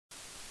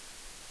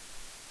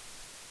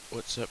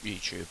What's up,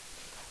 YouTube?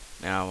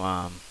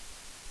 Now,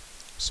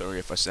 sorry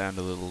if I sound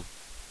a little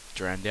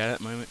drowned out at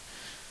the moment,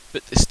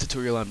 but this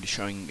tutorial I'm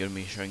going to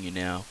be showing you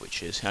now,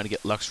 which is how to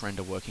get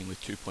Luxrender working with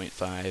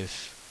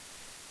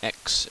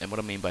 2.5x, and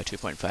what I mean by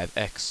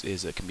 2.5x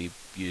is it can be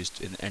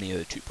used in any of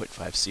the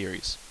 2.5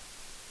 series.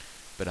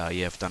 But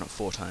yeah, I've done it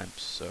 4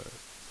 times, so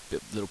a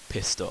little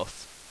pissed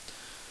off.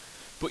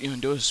 What you're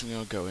going to do is we're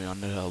going to go in on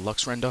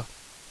Luxrender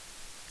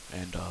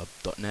and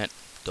 .net.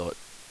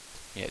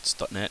 Yeah, it's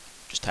 .net.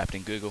 Just tap it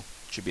in Google.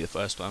 Should be the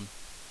first one.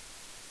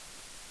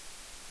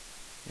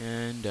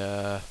 And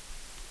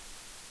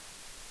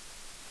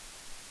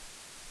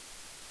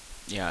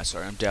yeah,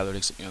 sorry, I'm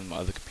downloading something on my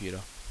other computer.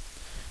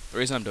 The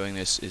reason I'm doing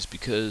this is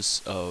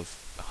because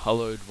of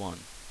Hollowed1.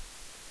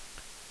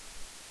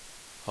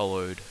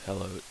 Hollowed,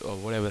 or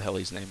whatever the hell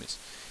his name is.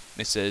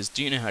 And it says,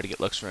 do you know how to get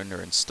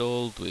Luxrender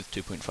installed with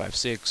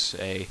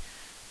 2.56,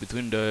 with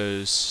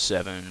Windows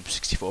 7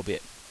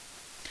 64-bit?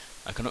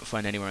 I cannot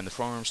find anywhere in the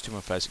forums.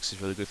 2.56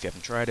 is really good if you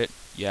haven't tried it.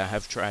 Yeah, I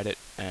have tried it,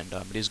 and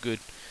it is good.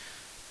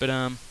 But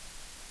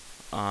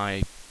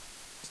I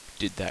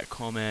did that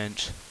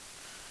comment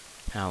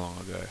how long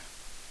ago?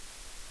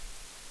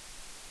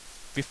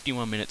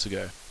 51 minutes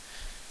ago.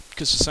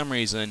 Because for some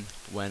reason,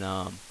 when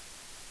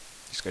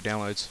just go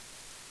download.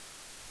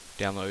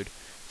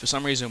 For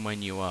some reason,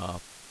 when you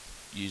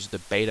use the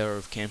beta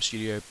of Cam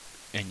Studio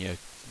and you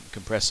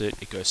compress it,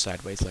 it goes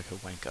sideways like a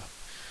wanker.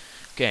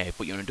 Okay,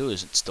 what you want to do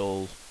is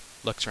install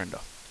Luxrender.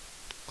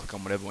 Click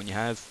on whatever one you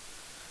have,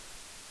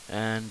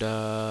 and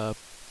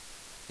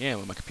yeah,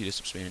 when my computer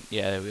stops spinning,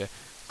 yeah, there we go.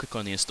 Click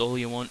on the installer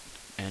you want,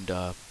 and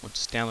once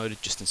it's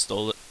downloaded, just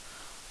install it.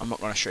 I'm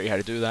not going to show you how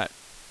to do that.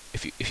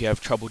 If you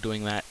have trouble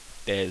doing that,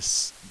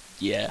 there's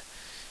I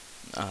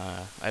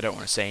don't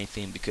want to say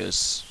anything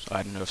because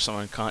I don't know if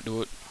someone can't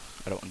do it.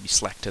 I don't want to be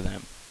slack to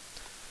them.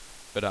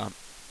 But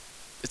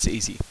it's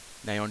easy.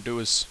 Now you want to do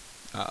is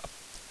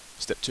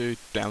step 2,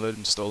 download and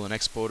install an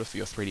exporter for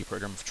your 3D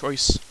program of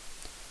choice.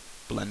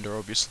 Blender,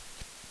 obviously.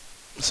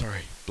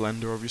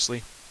 Blender,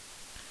 obviously.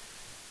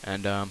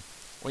 And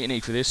what you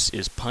need for this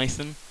is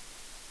Python.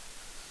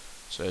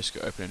 So just go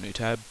open a new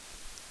tab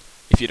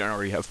if you don't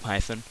already have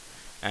Python.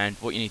 And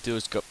what you need to do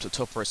is go up to the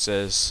top where it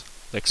says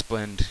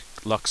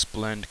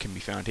LuxBlend can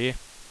be found here.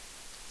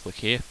 Click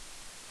here.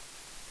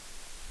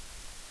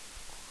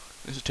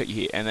 This will take you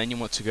here, and then you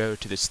want to go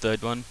to this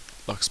third one,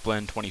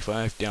 LuxBlend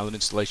 25, download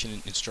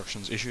installation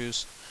instructions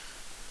issues.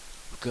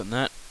 Click on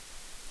that.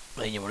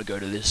 Then you want to go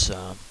to this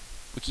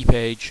wiki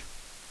page.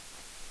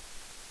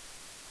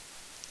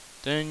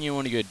 Then you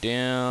want to go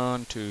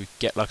down to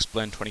get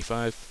LuxBlend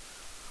 25.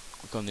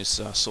 Click on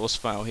this source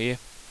file here.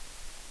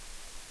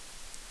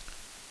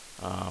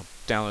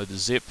 Download the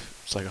zip.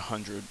 It's like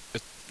 100.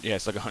 Yeah,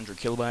 it's like 100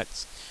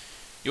 kilobytes.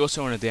 You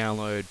also want to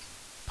download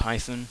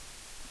Python.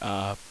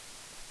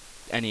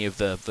 Any of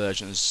the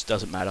versions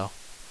doesn't matter.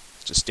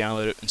 Just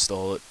download it,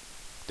 install it.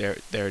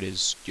 There it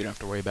is. You don't have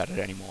to worry about it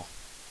anymore.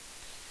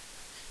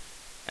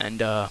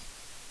 And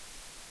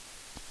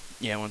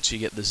yeah, once you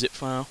get the zip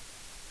file,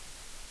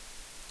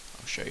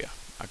 I'll show you.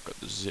 I've got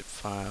the zip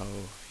file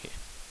here.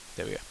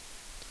 There we go.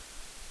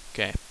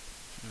 Okay.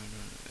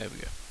 There we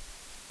go.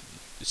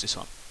 It's this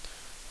one.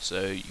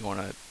 So you want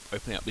to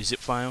open up the zip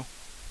file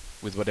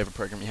with whatever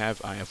program you have.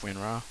 I have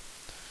WinRAR.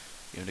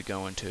 You want to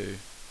go into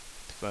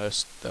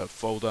the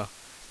folder.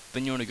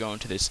 Then you want to go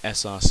into this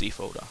src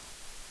folder.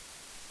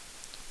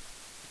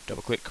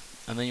 Double click,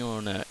 and then you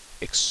want to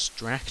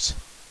extract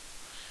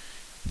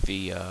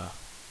the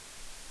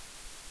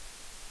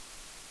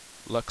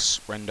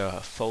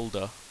Luxrender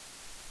folder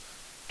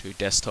to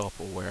desktop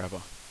or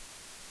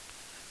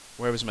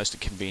wherever's most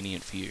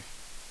convenient for you.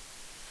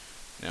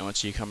 Now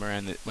once you come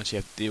around,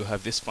 you'll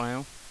have this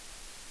file.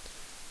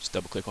 Just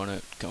double click on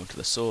it, go into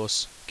the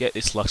source, get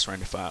this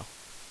Luxrender file,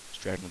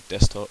 just drag it on the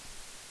desktop.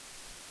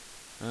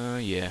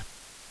 Yeah.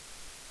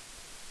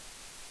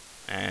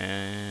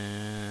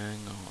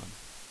 Hang on.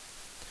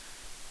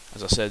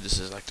 As I said, this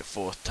is like the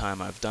 4th time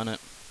I've done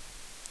it.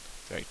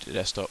 Drag to the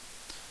desktop,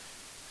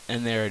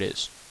 and there it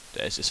is.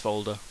 There's this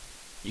folder.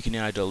 You can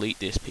now delete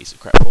this piece of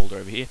crap folder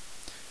over here.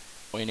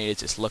 All you need is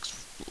this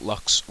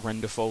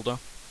Luxrender folder.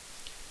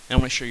 And I'm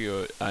going to show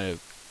you a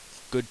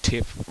good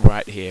tip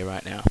right here,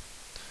 right now.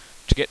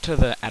 To get to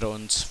the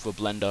add-ons for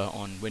Blender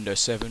on Windows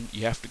 7,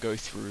 you have to go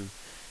through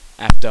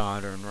app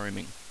data and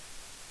roaming.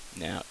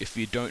 Now, if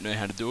you don't know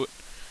how to do it,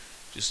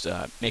 just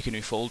make a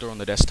new folder on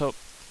the desktop,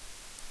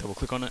 double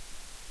click on it,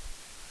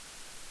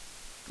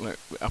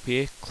 up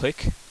here,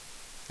 click,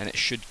 and it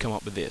should come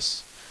up with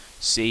this.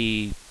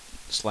 C/users/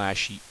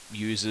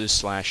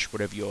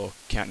 whatever your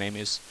account name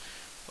is.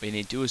 What you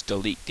need to do is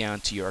delete down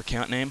to your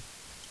account name,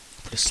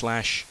 put a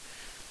slash,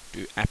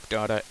 do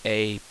appdata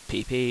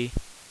appdata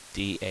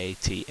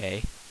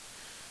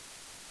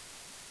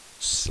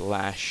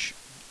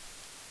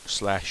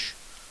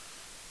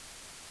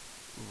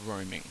 /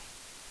 roaming.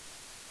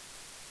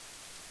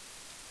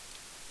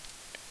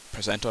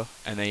 Press enter,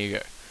 and there you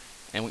go.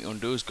 And what you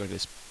want to do is go to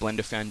this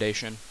Blender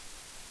Foundation,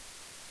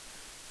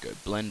 go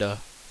Blender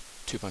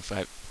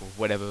 2.5 or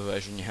whatever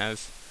version you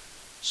have,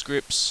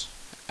 scripts,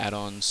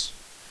 add-ons,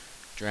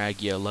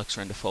 drag your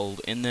Luxrender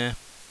folder in there.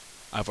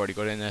 I've already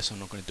got it in there, so I'm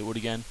not going to do it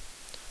again.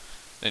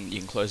 Then you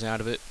can close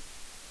out of it.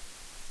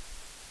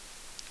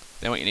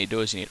 Then what you need to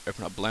do is you need to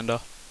open up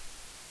Blender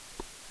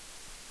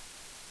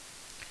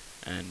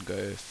and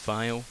go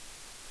File.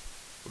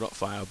 Well, not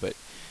File, but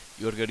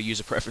you got to go to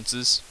User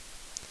Preferences.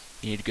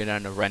 You need to go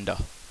down to Render.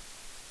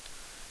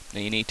 Now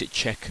you need to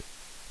check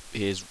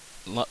here's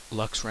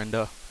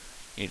Luxrender.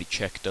 You need to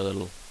check the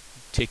little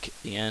tick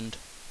at the end.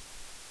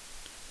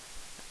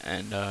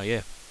 And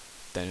yeah,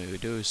 then what we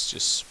do is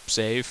just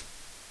save,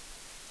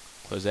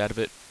 close out of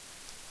it.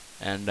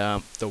 And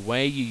the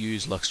way you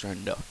use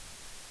Luxrender,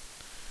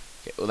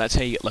 okay, well that's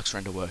how you get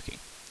Luxrender working.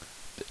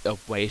 A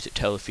way to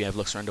tell if you have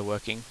Luxrender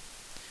working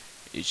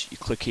is you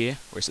click here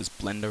where it says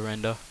Blender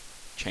Render,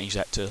 change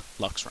that to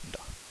Luxrender.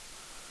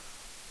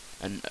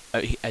 And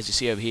as you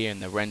see over here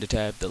in the render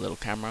tab, the little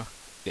camera,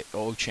 it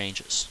all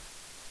changes.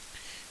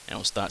 And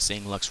we'll start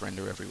seeing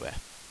Luxrender everywhere.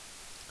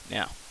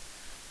 Now,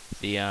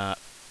 the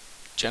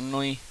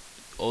generally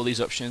all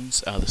these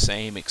options are the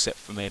same except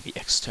for maybe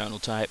external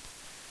type,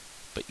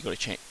 but you got to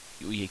change.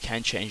 You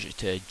can change it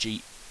to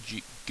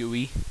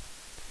GUI,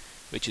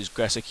 which is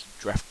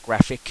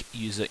graphic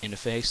user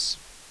interface,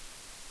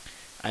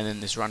 and then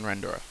there's run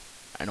renderer.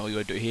 And all you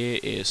got to do here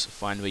is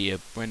find where your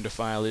render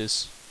file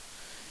is,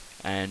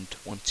 and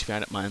once you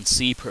found it, mine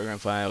C program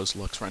files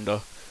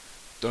Luxrender.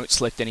 Don't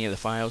select any of the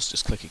files,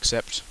 just click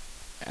accept,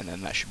 and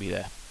then that should be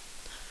there.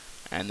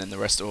 And then the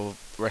rest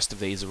of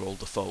these are all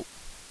default.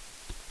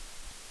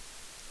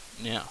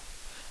 Now,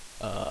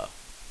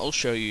 I'll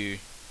show you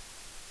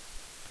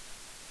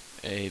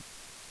a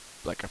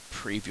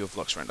preview of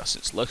Luxrender,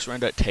 since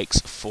Luxrender takes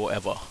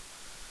forever,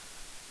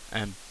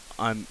 and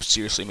I'm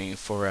seriously meaning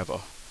forever.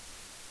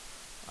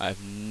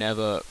 I've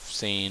never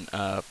seen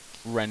a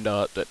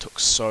render that took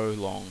so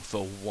long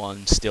for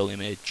one still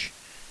image.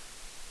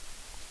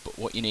 But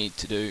what you need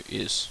to do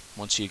is,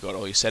 once you've got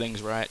all your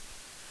settings right,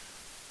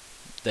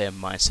 they're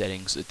my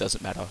settings, it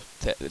doesn't matter,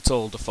 it's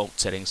all default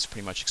settings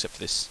pretty much except for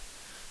this,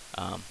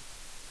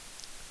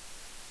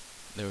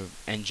 the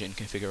engine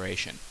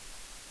configuration.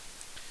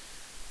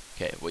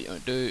 Okay, what you're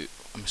going to do,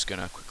 I'm just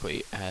going to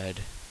quickly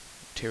add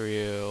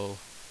material.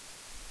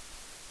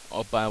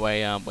 Oh, by the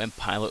way, when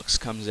Pilux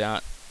comes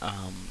out,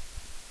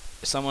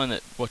 someone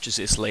that watches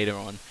this later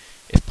on,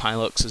 if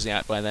Pilux is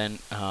out by then,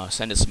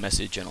 send us a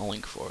message and I'll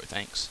link for it,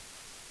 thanks.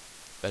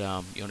 But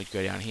you want to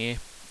go down here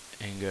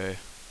and go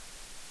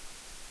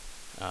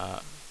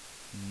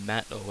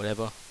matte or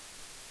whatever,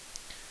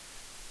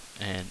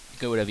 and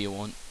go whatever you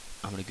want.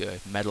 I'm going to go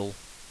metal,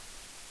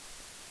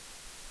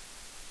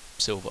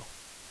 silver.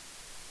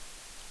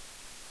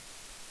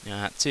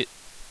 Now that's it.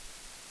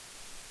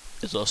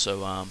 There's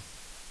also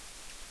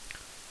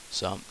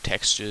some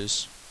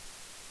textures.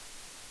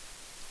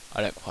 I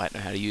don't quite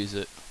know how to use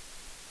it,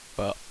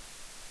 but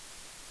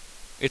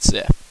it's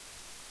there.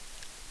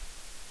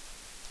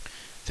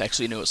 If I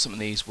actually knew what some of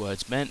these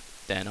words meant,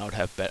 then I'd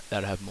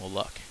have more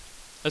luck.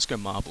 Let's go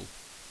marble.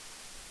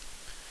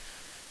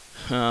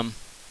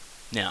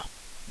 Now,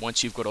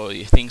 once you've got all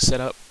your things set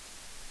up,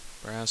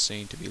 browse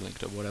scene to be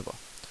linked or whatever.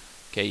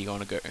 Okay, you're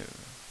going to go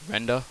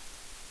render,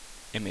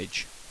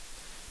 image.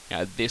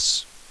 Now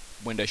this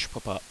window should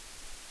pop up,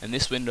 and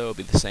this window will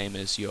be the same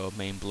as your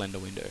main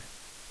Blender window.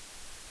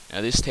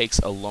 Now this takes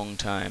a long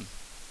time,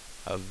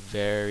 a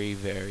very,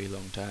 very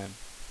long time.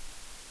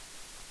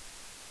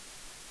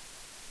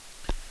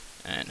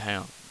 And hang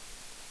on,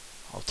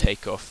 I'll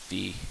take off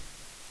the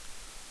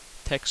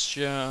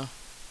texture,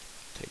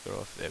 take it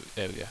off,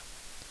 there we go.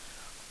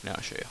 Now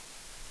I'll show you.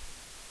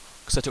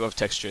 Because I took off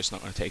texture, it's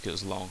not going to take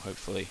as long,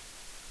 hopefully.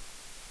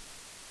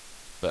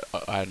 But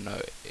I don't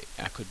know,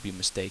 I could be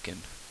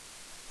mistaken.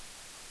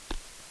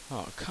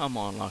 Oh, come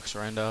on,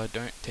 Luxrender,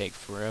 don't take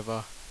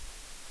forever.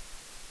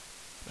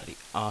 Bloody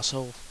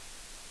arsehole.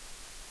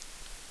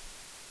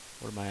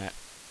 What am I at?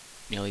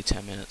 Nearly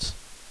 10 minutes.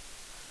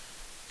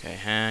 Okay,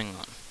 hang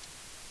on.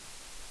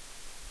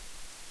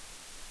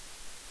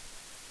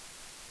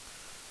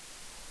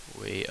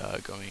 We are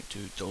going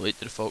to delete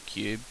the default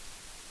cube.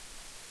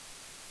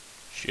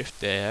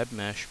 Shift A, add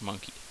mesh,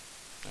 monkey.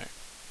 No.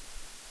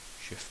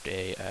 Shift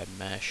A, add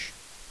mesh,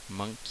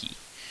 monkey.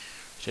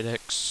 Rotate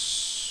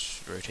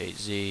X, rotate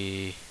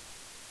Z,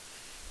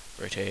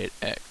 rotate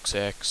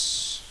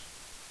XX.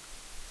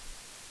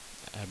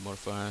 Add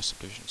modifier,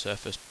 subdivision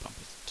surface, bump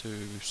it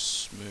to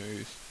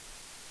smooth.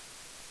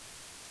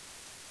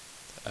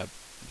 Add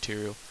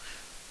material,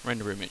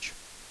 render image.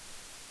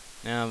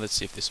 Now let's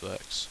see if this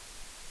works.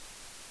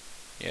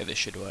 Yeah, this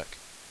should work.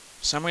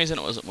 For some reason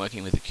it wasn't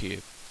working with the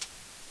cube.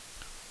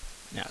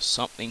 Now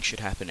something should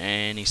happen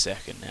any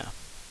second now.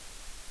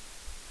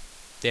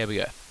 There we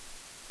go.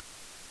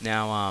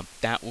 Now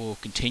that will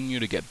continue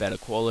to get better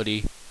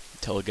quality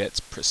until it gets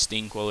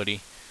pristine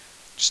quality.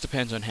 Just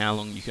depends on how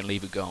long you can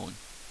leave it going.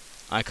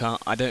 I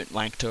don't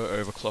like to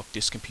overclock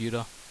this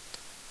computer.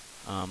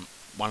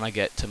 When I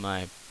get to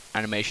my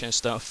animation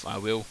stuff, I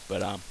will,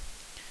 but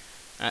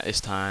at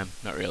this time,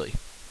 not really.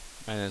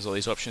 And there's all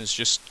these options,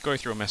 just go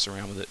through and mess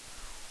around with it.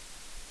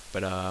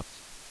 But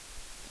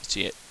that's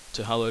it.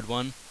 To Hallowed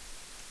 1.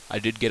 I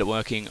did get it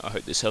working. I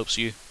hope this helps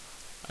you,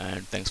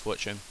 and thanks for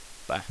watching.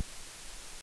 Bye.